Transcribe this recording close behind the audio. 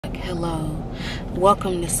Hello,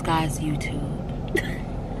 welcome to Sky's YouTube.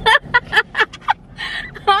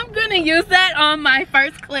 I'm gonna use that on my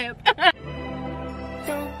first clip.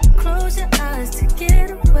 Don't close your eyes to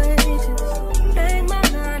get away. Just bang my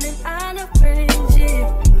line and I'll arrange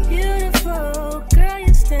it. Beautiful girl,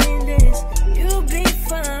 you're stainless. You'll be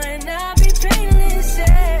fine, I'll be painless.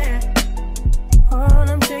 Yeah. All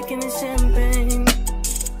I'm drinking is champagne.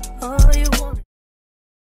 All you want.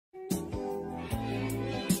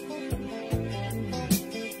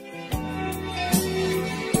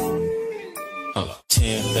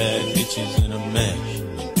 10 bad bitches in a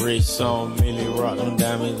match. Wrist on Millie rock, them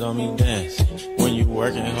diamonds on me dancing. When you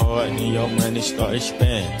working hard and your money start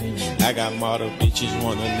expanding. I got model bitches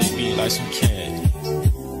wanna lick me like some candy.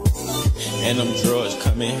 And them drugs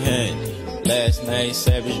come in handy. Last name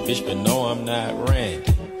Savage, bitch, but no, I'm not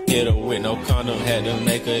Randy. Hit her with no condom, had to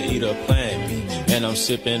make her eat a Plan B. And I'm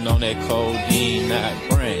sipping on that codeine, not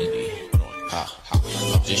brandy.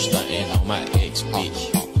 I'm just stunting on my ex,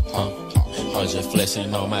 bitch. I'm just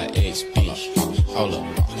flexing on my ex, bitch. Hold up.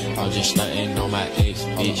 I'm just stunting on my ex,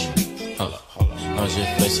 bitch. I'm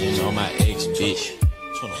just flexing on my ex, bitch.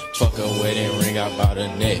 Fuck a wedding ring, I bought a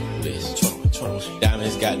necklace.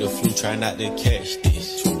 Diamonds got the flu, try not to catch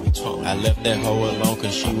this. I left that hoe alone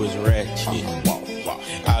cause she was ratchet.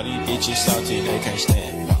 All these bitches salty, they can't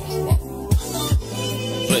stand me.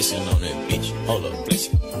 Flexing on that bitch. Hold up,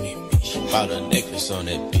 flexing on that bitch. Bought a necklace on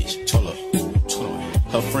that bitch. Hold up.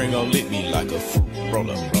 Her friend gon' lick me like a fruit.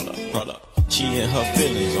 Roll up, roll up, roll up. She and her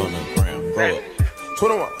feelings on the ground. Roll up.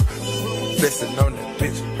 21. Flexing on that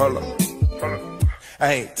bitch. Hold up. Hold up.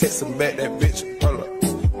 I ain't texting back that bitch. Hold up.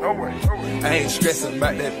 No way, no way. I ain't stressing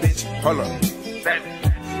about that bitch. Hold up.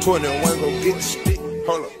 21 go get the stick.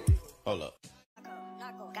 Hold up. Hold up.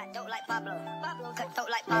 Got dope like Pablo. Cut throat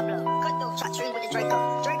like Pablo. Cut throat, shot tree with the Draco.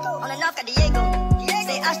 On and off got Diego.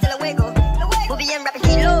 Say hasta luego. We'll be in rapping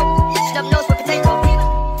kilo. Snub nose with potato.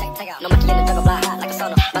 Take out. No monkey in the jungle, fly high like a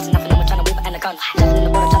sauna. Busting off and no one trying to weave an anaconda. Jumping in the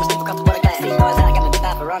water, trying to sleep across the water gas. See boys out, got me big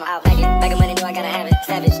for run out. Bag of money, know I gotta have it.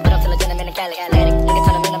 Savage, but I'm still a gentleman in Cali. Atlantic, nigga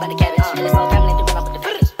turn him in about the cabbage. And this whole family do run up with the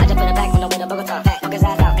finish. I just put it back when I'm with a Bogota. Fuck his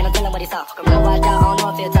ass out, and I'm telling what he saw. Fuck around, watch out, I don't know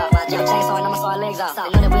if he'll talk. Watch out, chainsaw and I'ma saw her legs off. They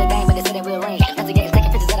know that real game, but they say that real ring. Investigating,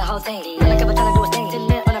 taking pictures of the whole thing. Undercover trying to do his thing. 10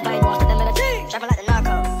 minutes on the plane, won't spit them in a team. Trapping like the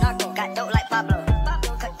narco. Got dope like Pablo.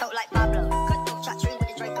 Cut throat like Pablo. Cut throat, shot tree with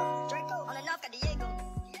the Draco. On and off got Diego.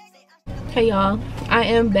 Hey y'all, I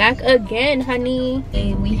am back again, honey.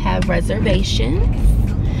 We have reservations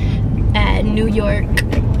at New York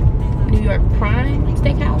Prime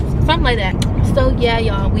Steakhouse, something like that. So yeah,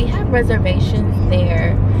 y'all, we have reservations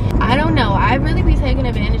there. I don't know, I really be taking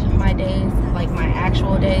advantage of my days, like my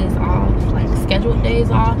actual days off, like scheduled days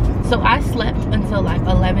off. So I slept until like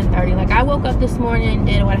 11:30. Like I woke up this morning,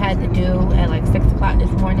 did what I had to do at like 6 o'clock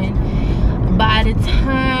this morning. By the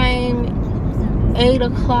time 8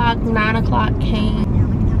 o'clock, 9 o'clock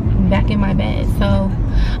came, back in my bed. So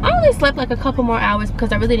I only slept like a couple more hours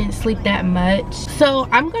because I really didn't sleep that much. So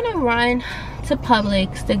I'm gonna run to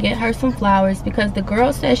Publix to get her some flowers because the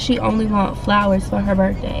girl says she only wants flowers for her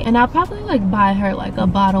birthday. And I'll probably like buy her like a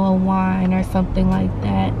bottle of wine or something like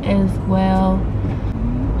that as well.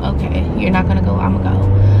 Okay, you're not gonna go, I'm gonna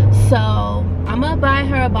go. So I'm gonna buy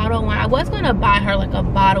her a bottle of wine. I was gonna buy her like a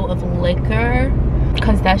bottle of liquor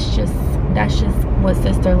because that's just what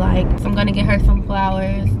sister likes. So I'm gonna get her some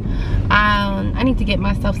flowers. I need to get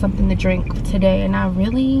myself something to drink today, and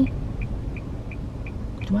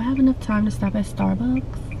do I have enough time to stop at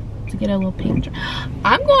Starbucks to get a little pink drink?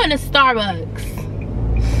 I'm going to Starbucks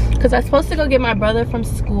because I'm supposed to go get my brother from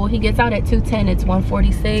school. He gets out at 2:10. It's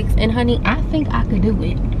 1:46, and honey, I think I could do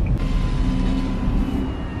it.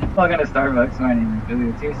 Welcome to Starbucks. My name is Billy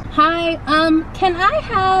Ortiz. Hi, can I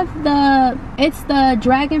have it's the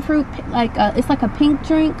dragon fruit, like it's like a pink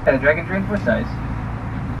drink. Yeah, dragon drink, what size?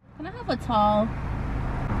 Can I have a tall?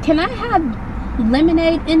 Can I have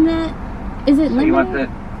lemonade in that? Is it lemonade? You want the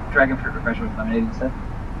dragon fruit refresher with lemonade instead?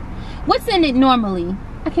 What's in it normally?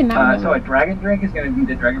 I cannot remember. So a dragon drink is going to be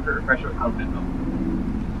the dragon fruit refresher with almond milk.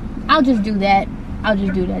 I'll just do that.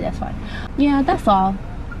 That's fine. Yeah, that's all.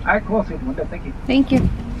 Alright, cool. So thank you. Thank you.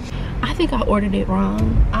 I think I ordered it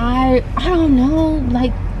wrong. I don't know.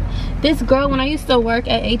 Like this girl, when I used to work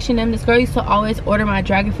at H&M, this girl used to always order my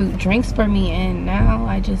dragon fruit drinks for me, and now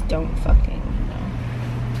I just don't fucking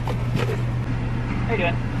know. How you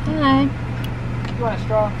doing? Hi. You want a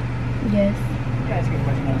straw? Yes. Yeah, let's get a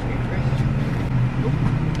question on the screen first.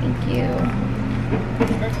 Thank you.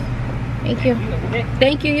 Thank you.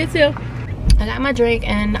 Thank you, you too. I got my drink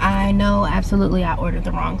and I know absolutely I ordered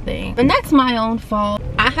the wrong thing. And that's my own fault.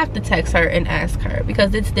 I have to text her and ask her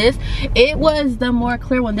because it's this. It was the more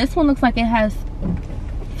clear one. This one looks like it has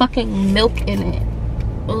fucking milk in it.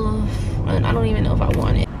 Ugh, and I don't even know if I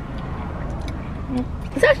want it.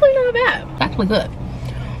 It's actually not bad. It's actually good.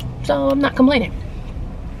 So I'm not complaining.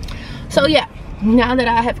 So yeah, now that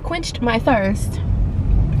I have quenched my thirst,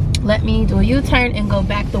 let me do a U-turn and go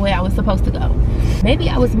back the way I was supposed to go. Maybe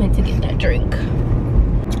I was meant to get that drink.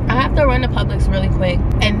 I have to run to Publix really quick,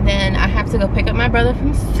 and then I have to go pick up my brother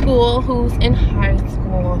from school who's in high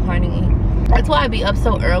school, honey. That's why I be up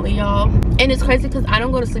so early, y'all. And it's crazy because I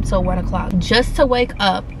don't go to sleep till 1 o'clock just to wake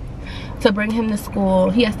up to bring him to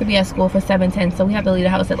school. He has to be at school for 7:10, so we have to leave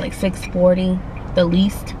the house at like 6:40 the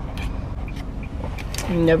least.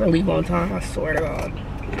 Never leave on time, I swear to God.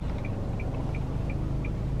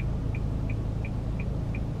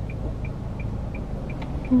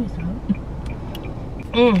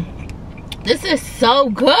 This is so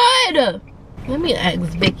good. Let me ask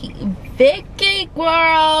Vicky. Vicky,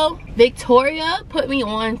 girl. Victoria put me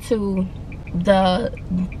on to the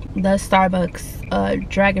Starbucks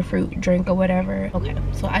dragon fruit drink or whatever. Okay,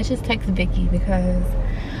 so I just text Vicky because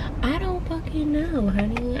I don't fucking know,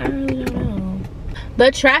 honey. I really don't know.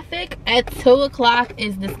 The traffic at 2 o'clock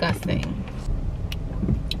is disgusting.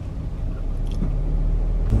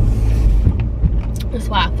 That's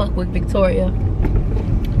why I fuck with Victoria.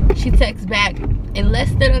 She texts back in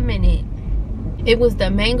less than a minute. It was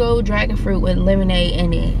the mango dragon fruit with lemonade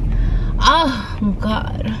in it. Oh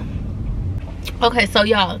God. Okay, so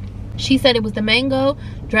y'all, she said it was the mango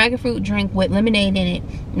dragon fruit drink with lemonade in it.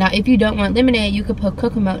 Now if you don't want lemonade, you could put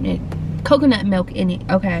coconut milk in it.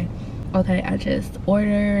 Okay, I just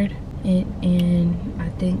ordered it, and I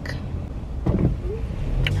think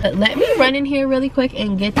let me run in here really quick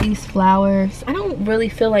and get these flowers. I don't really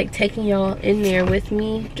feel like taking y'all in there with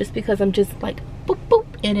me just because I'm just like boop boop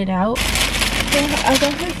in and out. So I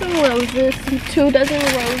got her some roses, 2 dozen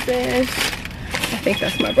roses. I think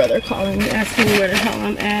that's my brother calling me, asking me where the hell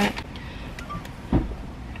I'm at.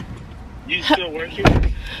 You still working?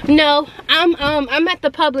 No, I'm at the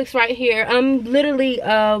Publix right here. I'm literally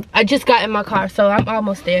I just got in my car, so I'm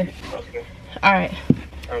almost there. Okay. All right.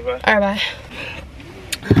 All right. All right, bye.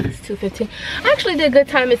 It's 2:15. I actually did good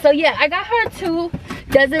timing. So yeah, I got her 2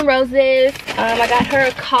 dozen roses. I got her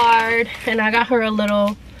a card, and I got her a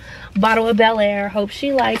little bottle of Bel Air. Hope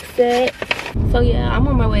she likes it. So yeah, I'm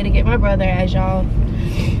on my way to get my brother, as y'all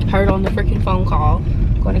heard on the freaking phone call.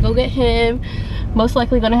 Gonna go get him. Most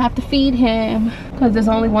likely gonna have to feed him because there's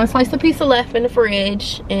only 1 slice of pizza left in the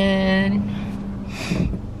fridge, and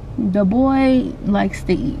the boy likes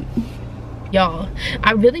to eat. Y'all,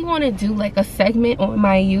 I really want to do like a segment on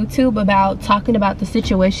my YouTube about talking about the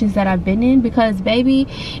situations that I've been in, because baby,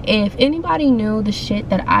 if anybody knew the shit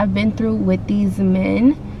that I've been through with these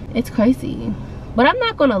men, it's crazy. But I'm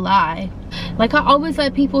not gonna lie, like I always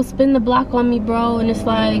let people spin the block on me, bro, and it's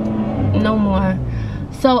like no more.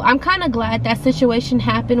 So I'm kind of glad that situation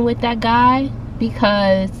happened with that guy,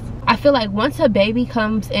 because I feel like once a baby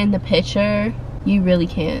comes in the picture, you really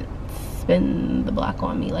can't spin the block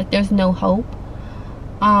on me. Like there's no hope.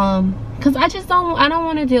 Cause I don't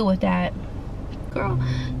want to deal with that. Girl,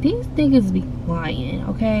 these niggas be lying,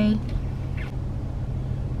 okay?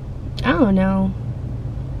 I don't know.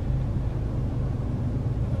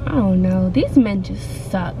 These men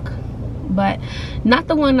just suck. But not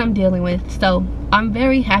the one I'm dealing with. So I'm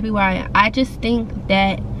very happy where I am. I just think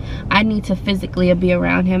that I need to physically be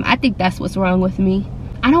around him. I think that's what's wrong with me.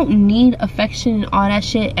 I don't need affection and all that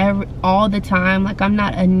shit all the time. Like I'm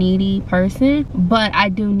not a needy person, but I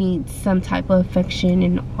do need some type of affection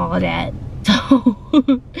and all that.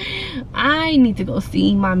 So I need to go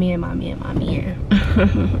see my man. You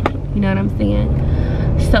know what I'm saying?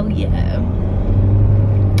 So yeah,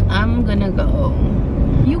 I'm gonna go.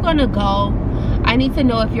 You gonna go? I need to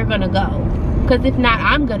know if you're gonna go, because if not,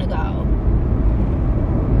 I'm gonna go.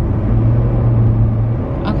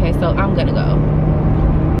 Okay, so I'm gonna go.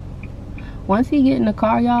 Once he get in the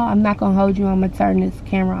car, y'all, I'm not gonna hold you. I'm gonna turn this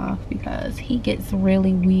camera off because he gets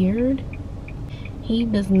really weird. He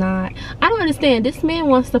does not. I don't understand. This man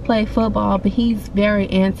wants to play football, but he's very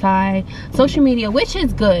anti social media, which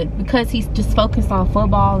is good because he's just focused on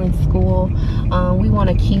football and school. We want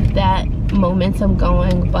to keep that momentum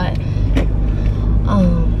going, but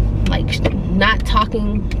like not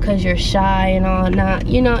talking because you're shy and all, not,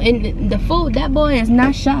 you know. And the fool, that boy is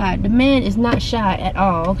not shy. The man is not shy at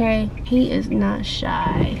all, okay? He is not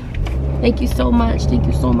shy. Thank you so much. Thank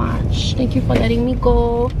you so much. Thank you for letting me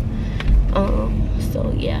go.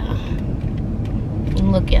 So yeah,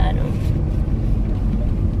 look at him.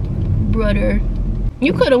 brother.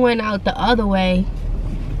 You could have went out the other way.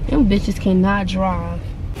 Them bitches cannot drive.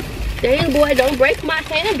 Dang, boy, don't break my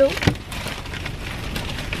handle.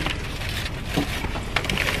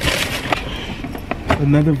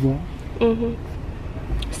 Another vlog?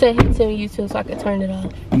 Say hi to you too so I can turn it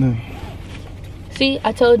off. No. See,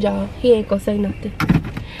 I told y'all, he ain't gonna say nothing.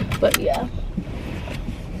 But yeah.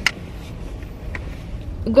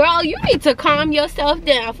 Girl, you need to calm yourself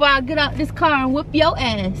down before I get out this car and whip your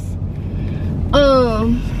ass.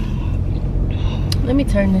 Let me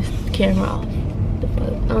turn this camera off. The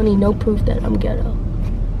fuck? I don't need no proof that I'm ghetto.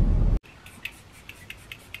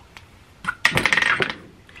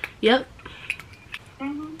 Yep.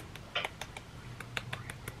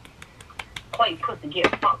 Play pussy get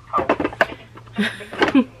fucked, ho.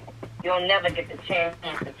 You'll never get the chance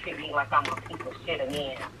to treat me like I'm a piece of shit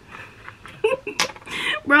again.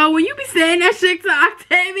 Bro, when you be saying that shit to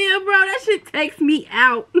Octavia, bro, that shit takes me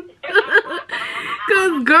out.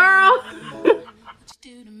 Cause girl.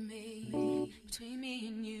 Between me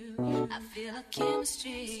and you, I feel a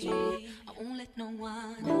chemistry. I won't let no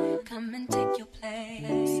one come and take your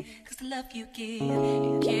place. Cause the love you give,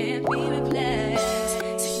 it can't be replaced.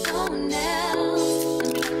 So no one else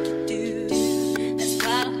can do like you do. That's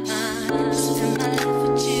why I'm spend my life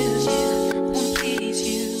with you. I wanna please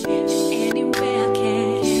you any way I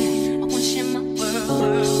can. I wanna share my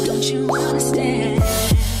world, don't you understand?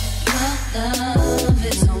 Your love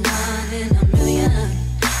is a one in a million.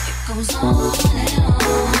 It goes on and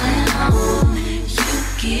on and on.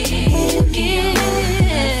 You give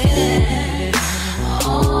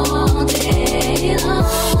all day long.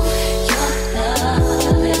 Your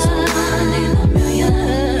love is a one in a million.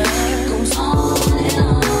 It goes on and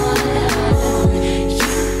on and on.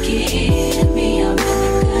 You give me a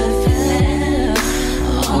really good feeling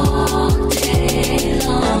all day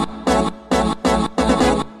long.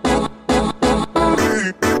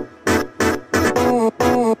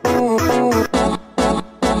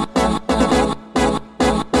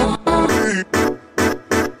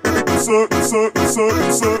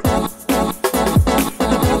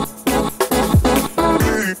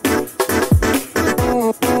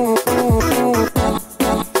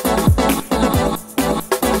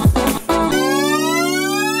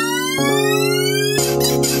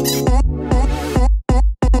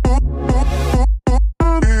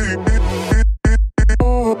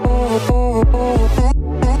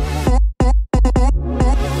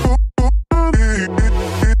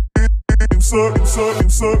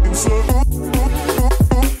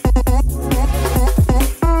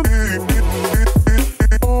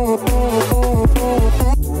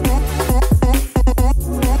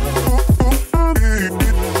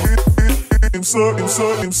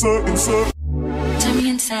 Turn me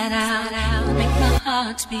inside out, make my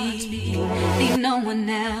heart beat. Leave no one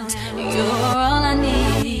else, you're all I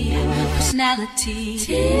need. Personality,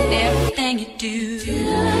 everything you do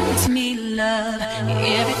makes me love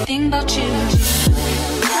everything about you.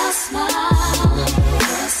 Your smile,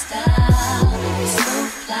 your style is so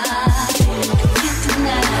fly. I can't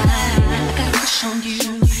deny, I got a crush on you,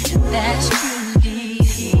 and that's true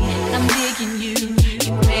indeed. And I'm digging you,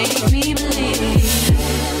 you make me believe.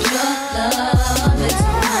 Your love is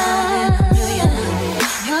one in a million.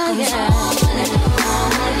 It goes on and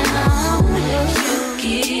on and on. You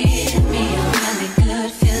give me a really good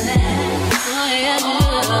feeling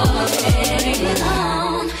all day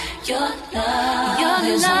long. Your love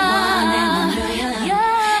is one in a million.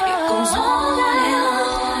 It goes on and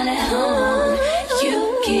on and on. You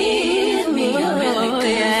give me a really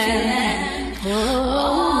good feeling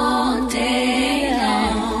all day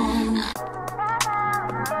long.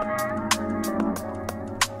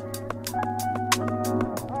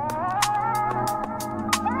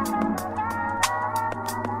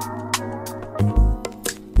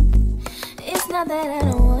 It's not that I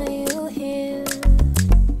don't want you here.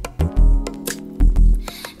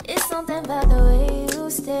 It's something about the way you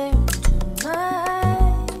stare into my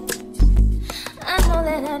eyes. I know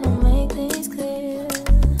that I don't make things clear.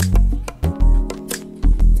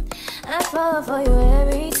 I fall for you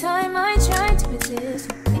every time I try to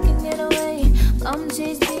resist. We can get away, come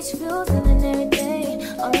chase beach views and every day.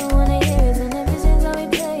 All I wanna hear is an episode that we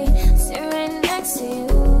play. Sit right next to you.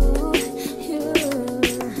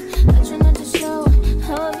 I try not to show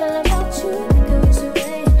how I feel about you. Think I wish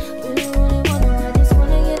away. Really wanna, I just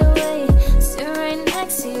wanna get away. Sit right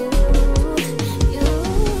next to you. I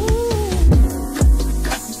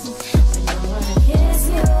don't wanna kiss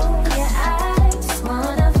you. Yeah, I just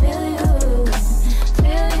wanna feel you.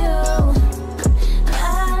 I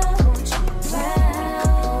want you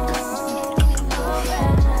around.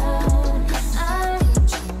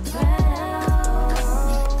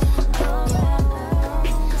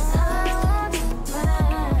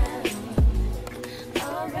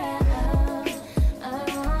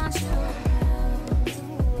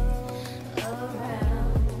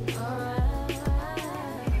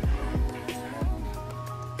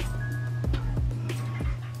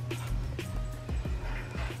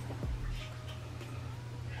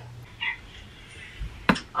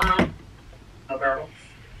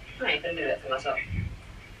 to do that to myself.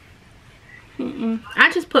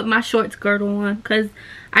 I just put my shorts girdle on because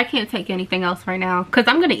I can't take anything else right now because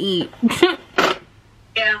I'm gonna eat.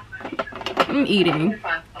 Yeah. I'm eating.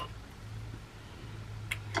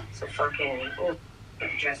 So fucking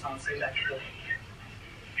dress on so that good.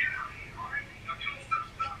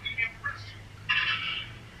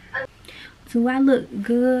 Do I look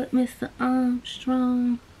good, Mr.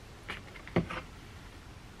 Armstrong?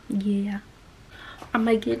 Yeah. I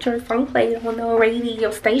might get your song played on the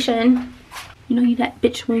radio station. You know you that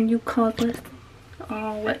bitch when you called us.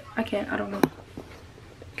 Oh, what? I can't. I don't know.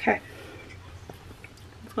 Okay. I'm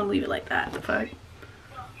just gonna leave it like that. The fuck.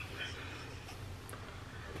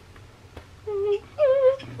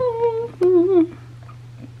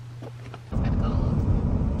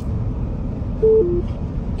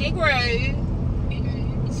 Hey, Gray.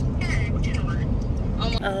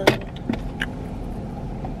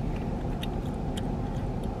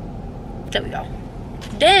 There we go.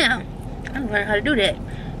 Damn. I don't learn how to do that.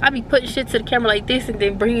 I be putting shit to the camera like this and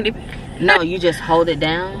then bringing it. No, you just hold it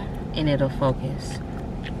down and it'll focus.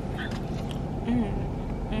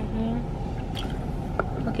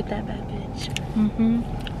 Look at that bad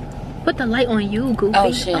bitch. Put the light on you, Goofy.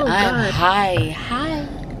 Oh shit, oh, I'm God. high. Hi.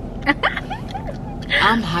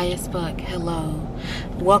 I'm high as fuck. Hello.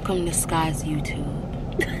 Welcome to Sky's YouTube.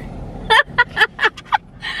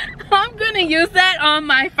 I'm gonna use that on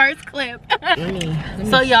my first clip.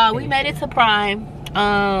 So y'all, we made it to Prime.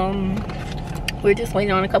 We're just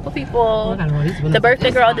waiting on a couple people. The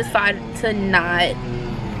birthday girl decided to not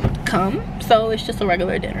come, so it's just a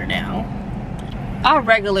regular dinner now. Our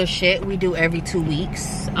regular shit we do every 2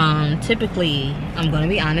 weeks. Typically, I'm gonna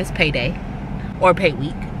be honest, payday or pay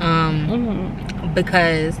week.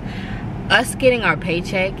 Because us getting our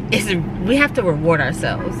paycheck is, we have to reward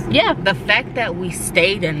ourselves. Yeah. The fact that we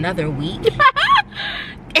stayed another week.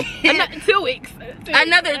 2 weeks.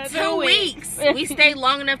 Another 2 weeks. We stayed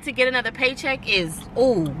long enough to get another paycheck is,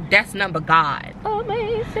 ooh, that's number God.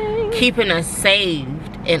 Amazing. Keeping us saved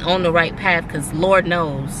and on the right path, because Lord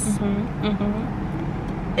knows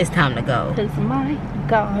it's time to go. Because my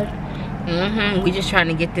God. We just trying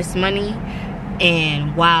to get this money,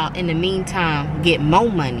 and while in the meantime get more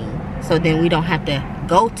money, so then we don't have to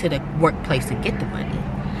go to the workplace to get the money,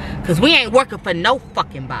 because we ain't working for no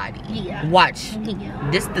fucking body. Yeah. Watch. Yeah.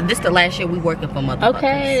 This the last year we working for motherfuckers.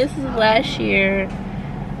 Okay, this is the last year.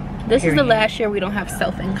 This is the last year we don't have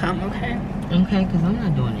self-income, okay? Okay, because I'm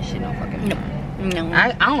not doing this shit no fucking time. No.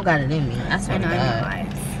 I don't got it in me. I swear to God.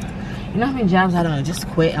 You know how many jobs I done just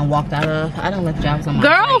quit and walked out of? I done left jobs on my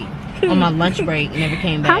break, on my lunch break, never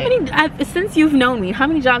came back. How many, since you've known me, how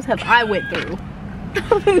many jobs have I went through?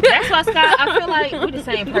 That's why, Scott, I feel like we're the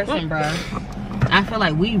same person, bro. I feel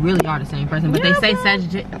like we really are the same person. But they say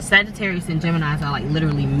Sagittarius and Geminis are like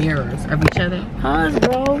literally mirrors of each other. Huh,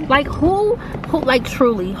 bro? Like who, like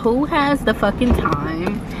truly, who has the fucking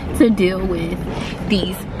time to deal with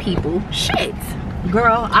these people? Shit.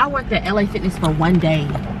 Girl, I worked at LA Fitness for 1 day.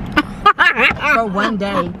 For 1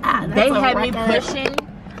 day. They had me pushing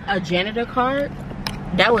a janitor cart.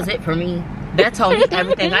 That was it for me. That told me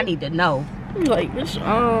everything I need to know. Like,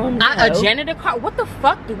 no. A janitor cart? What the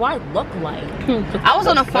fuck do I look like? I was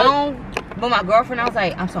on the phone with my girlfriend. I was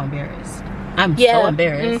like, I'm so embarrassed. I'm so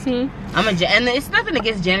embarrassed. And it's nothing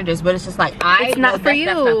against janitors, but it's just like, it's not for you.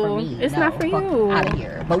 That's not for me. It's not for you. Out of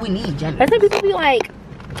here. But we need janitors. I think people be like,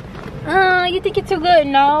 you think you're too good?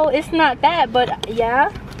 No, it's not that, but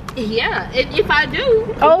yeah. Yeah, if I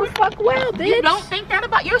do. Oh, fuck well, bitch. You don't think that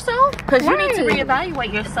about yourself? Because you need to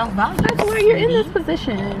reevaluate your self-value. That's why you're in this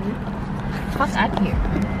position. Fuck out of here.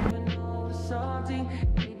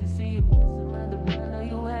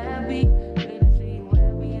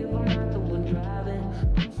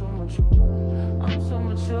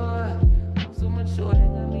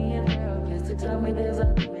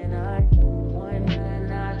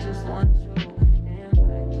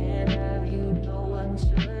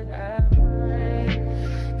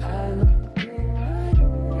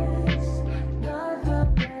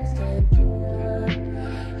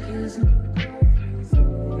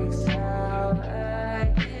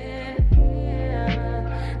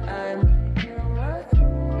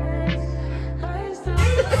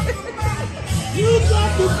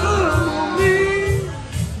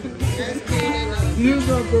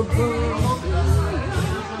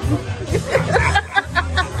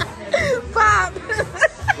 Pop.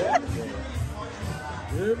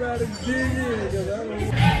 Everybody dig in, because I don't.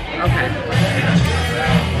 Okay.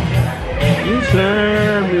 You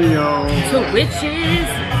turn me on. Two witches.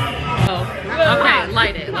 Oh. Okay,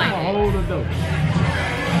 light it. Light it. Hold the door.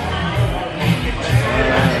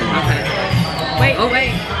 Okay. Wait. Oh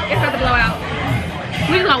wait. It's not the blow out.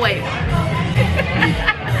 We just gonna wait.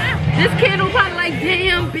 This kid will probably like,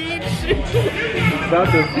 damn, bitch.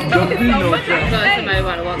 About to be no sound. Somebody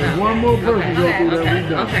want to walk out. One more person go through that. We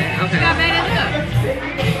done. Okay.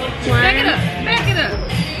 Back it up. Back it up.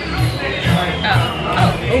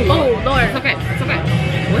 Oh, Lord. It's okay.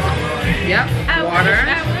 Yep. Water.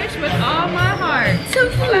 I wish with all my heart to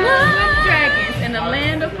fly with dragons in the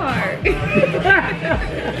land apart.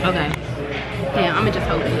 Okay. Damn, I'ma just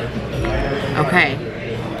hold it. Okay.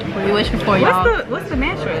 What are you wishing for, y'all? What's the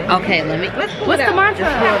mantra? Okay, what's the mantra?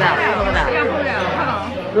 Just pull it out.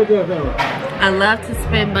 Look at that. I love to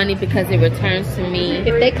spend money because it returns to me.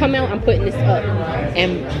 If they come out, I'm putting this up.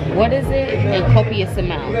 And what is it? In copious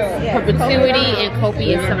amounts. Perpetuity in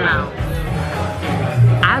copious amounts.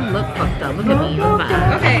 I look fucked up. Look at me. I'm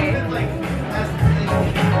fine. Okay.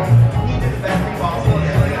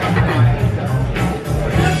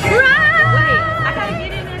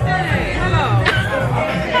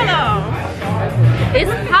 It's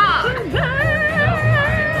hot.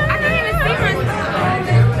 I can't even see myself.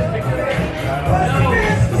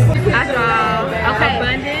 I draw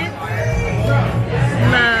abundance,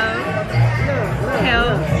 love,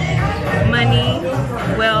 health, money,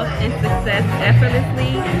 wealth, and success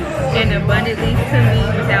effortlessly and abundantly to me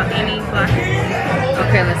without any blockages.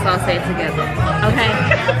 Okay, let's all say it together. Okay.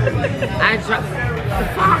 I draw.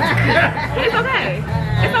 It's okay.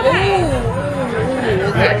 It's okay.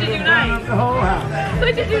 Switches unite.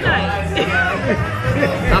 Switches unite.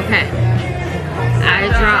 Okay. I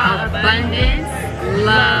draw abundance,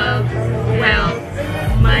 love, health,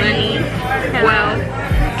 money, wealth,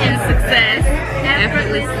 and success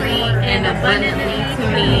effortlessly and abundantly to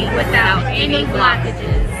me without any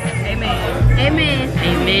blockages. Amen. Amen.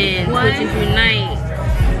 Amen. Switches unite.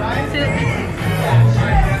 2.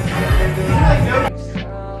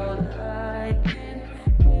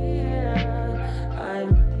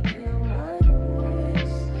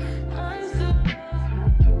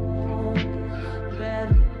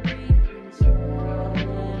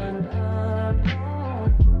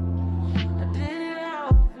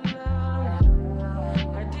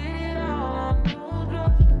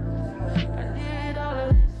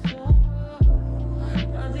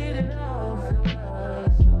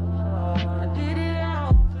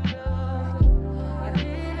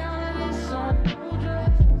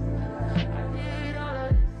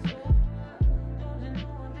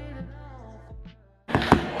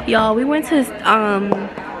 Y'all, we went to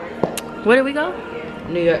where did we go?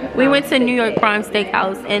 New York. We went to New York Prime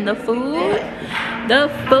Steakhouse, and the food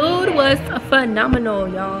was phenomenal,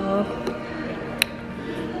 y'all.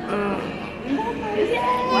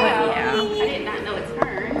 Yeah. I did not know it's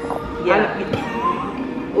turned.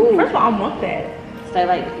 Yeah. Ooh. First of all, I want that. Stay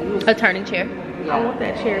like a turning chair. Yeah. I want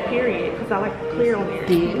that chair, period, because I like the clear on there.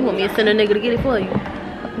 You want me to send a nigga to get it for you?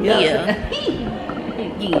 Yeah.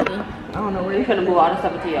 Yeah. I don't know where you're gonna move all this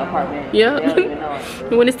stuff into your apartment. Yeah.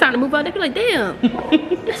 When it's time to move out, they be like, damn,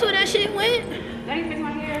 that's where that shit went.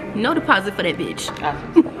 No deposit for that bitch.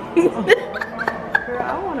 Girl,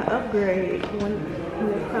 I want to upgrade when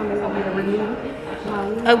it's time to get a renew.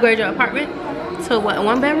 Upgrade your apartment to what?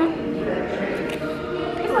 1 bedroom?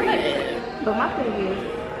 But my thing is,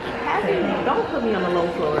 don't put me on the low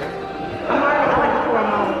floor. I like the floor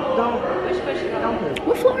I'm on. Don't put me.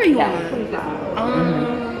 What floor are you on? 25.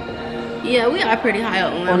 Yeah, we are pretty high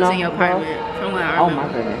up on in your apartment. From where I remember. Oh my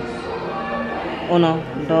goodness. Uno,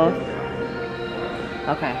 dos.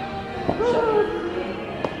 Okay.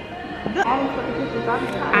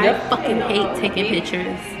 I fucking hate taking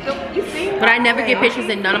pictures. But I never get pictures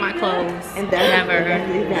in none of my clothes. Never.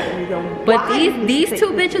 But these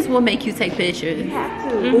 2 bitches will make you take pictures. You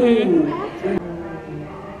have to.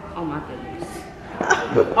 Oh my goodness.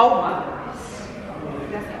 Oh my goodness.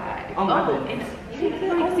 That's high. Oh my goodness. You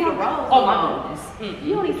don't even see the rolls. Oh my goodness.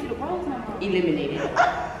 You don't even see the rolls no more. Eliminated.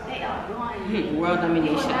 They are gone. World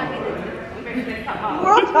domination.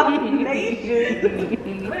 World domination.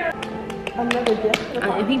 Another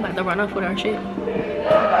death. If he about to run off with our shit.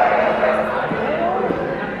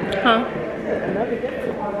 Huh? Another death.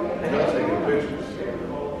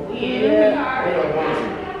 Yeah.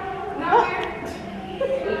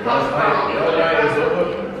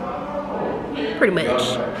 Pretty much.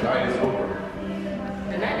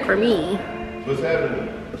 For me. What's happening?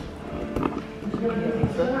 I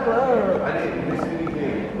didn't miss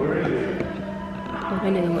anything. Where is it? My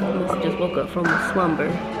nigga must have just woke up from a slumber.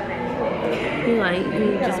 He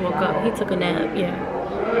just woke up. He took a nap. Yeah.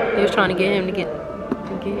 They was trying to get him to get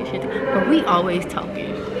his shit. But we always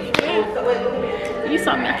talking. You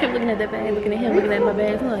saw me, I kept looking at that bag, looking at him, looking at my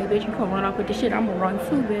bag. I'm like, bitch, you gonna run off with this shit, I'm gonna run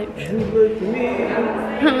too, bitch.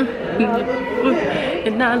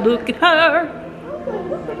 And I look at her.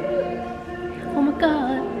 Oh my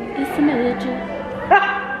God, it's a midget.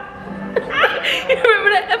 You remember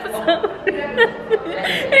that episode?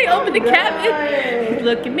 They opened the cabinet.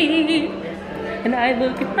 Look at me, and I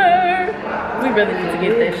look at her. We really need to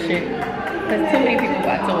get that shit. Cause too many people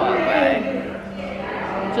about to walk by.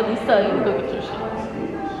 Jalisa, you can go get your shit.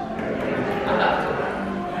 Oh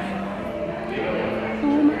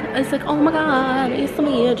my God. It's like, oh my God, it's a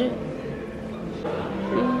midget.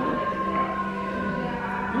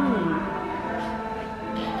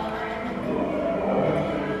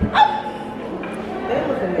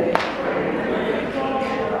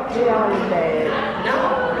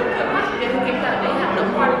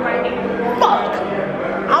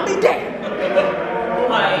 I'll be dead.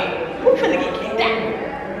 Like, who finna get kicked out?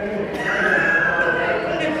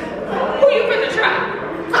 Who you finna try?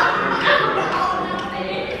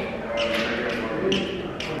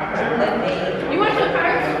 You want to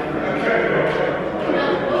first?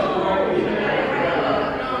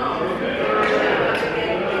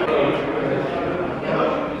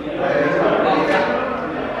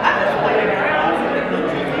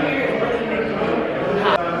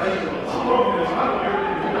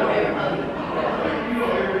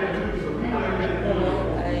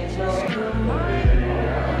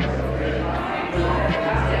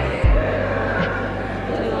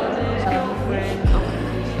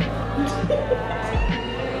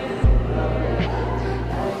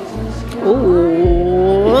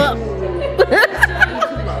 Ooh.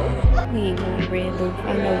 We ain't going red, boo.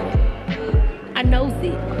 I know it. I knows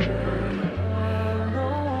it.